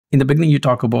In the beginning, you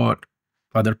talk about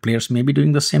other players maybe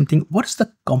doing the same thing. What is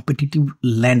the competitive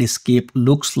landscape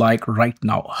looks like right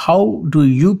now? How do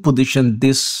you position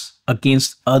this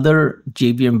against other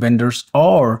JVM vendors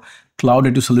or cloud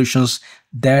native solutions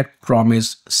that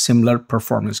promise similar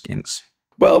performance gains?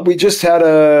 Well, we just had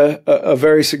a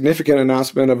very significant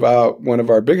announcement about one of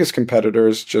our biggest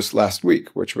competitors just last week,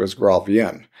 which was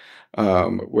GraalVM,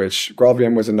 which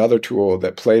GraalVM was another tool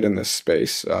that played in this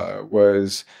space,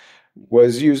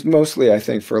 was used mostly, I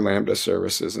think, for Lambda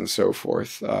services and so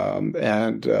forth.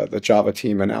 And the Java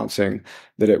team announcing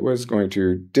that it was going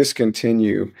to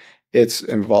discontinue its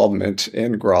involvement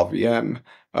in GraalVM.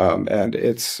 And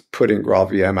it's putting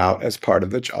GraalVM out as part of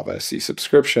the Java SE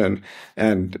subscription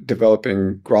and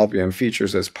developing GraalVM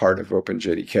features as part of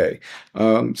OpenJDK.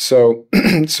 So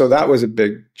that was a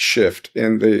big shift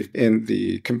in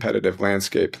the competitive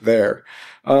landscape there.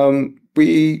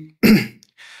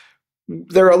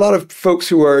 There are a lot of folks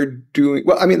who are doing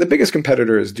well. I mean, the biggest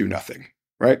competitor is do nothing,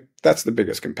 right? That's the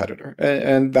biggest competitor,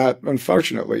 and that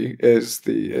unfortunately is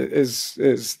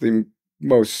the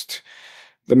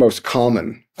most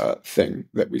common thing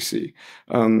that we see.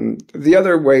 The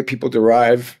other way people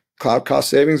derive cloud cost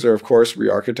savings are, of course,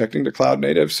 re-architecting to cloud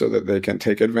native so that they can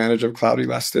take advantage of cloud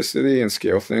elasticity and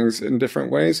scale things in different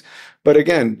ways. But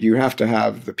again, you have to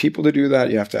have the people to do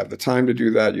that. You have to have the time to do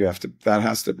that. That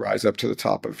has to rise up to the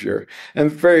top of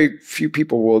and very few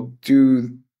people will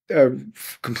do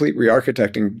complete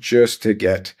re-architecting just to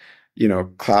get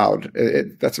cloud.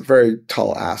 That's a very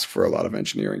tall ask for a lot of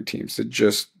engineering teams to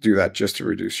just do that just to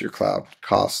reduce your cloud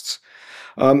costs.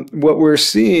 What we're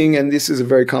seeing, and this is a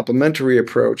very complementary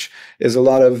approach, is a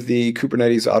lot of the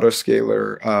Kubernetes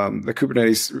autoscaler, the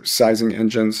Kubernetes sizing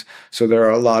engines. So there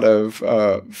are a lot of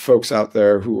folks out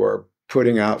there who are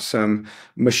putting out some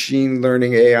machine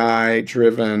learning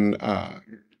AI-driven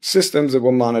systems that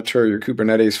will monitor your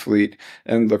Kubernetes fleet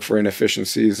and look for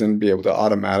inefficiencies and be able to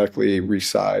automatically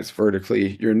resize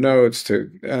vertically your nodes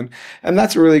and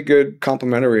that's a really good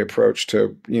complementary approach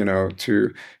to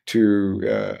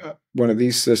one of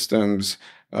these systems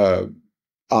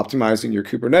optimizing your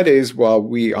Kubernetes while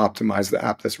we optimize the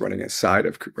app that's running inside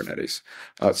of Kubernetes.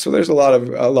 So there's a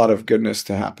lot of goodness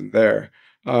to happen there.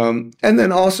 And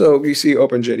then also you see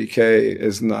OpenJDK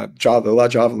is not Java, the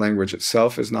Java language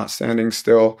itself is not standing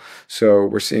still. So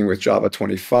we're seeing with Java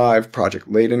 25, Project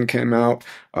Leyden came out.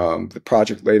 The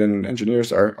Project Leyden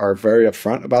engineers are very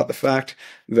upfront about the fact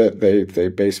that they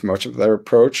base much of their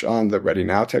approach on the Ready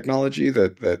Now technology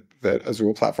that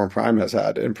Azul Platform Prime has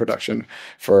had in production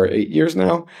for 8 years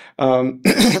now.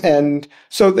 And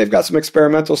so they've got some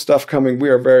experimental stuff coming. We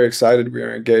are very excited. We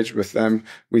are engaged with them.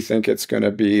 We think it's going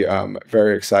to be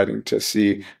very exciting to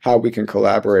see how we can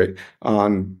collaborate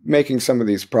on making some of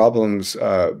these problems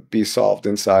be solved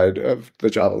inside of the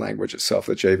Java language itself,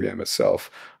 the JVM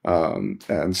itself.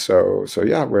 And so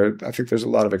yeah, I think there's a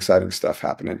lot of exciting stuff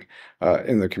happening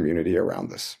in the community around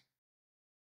this.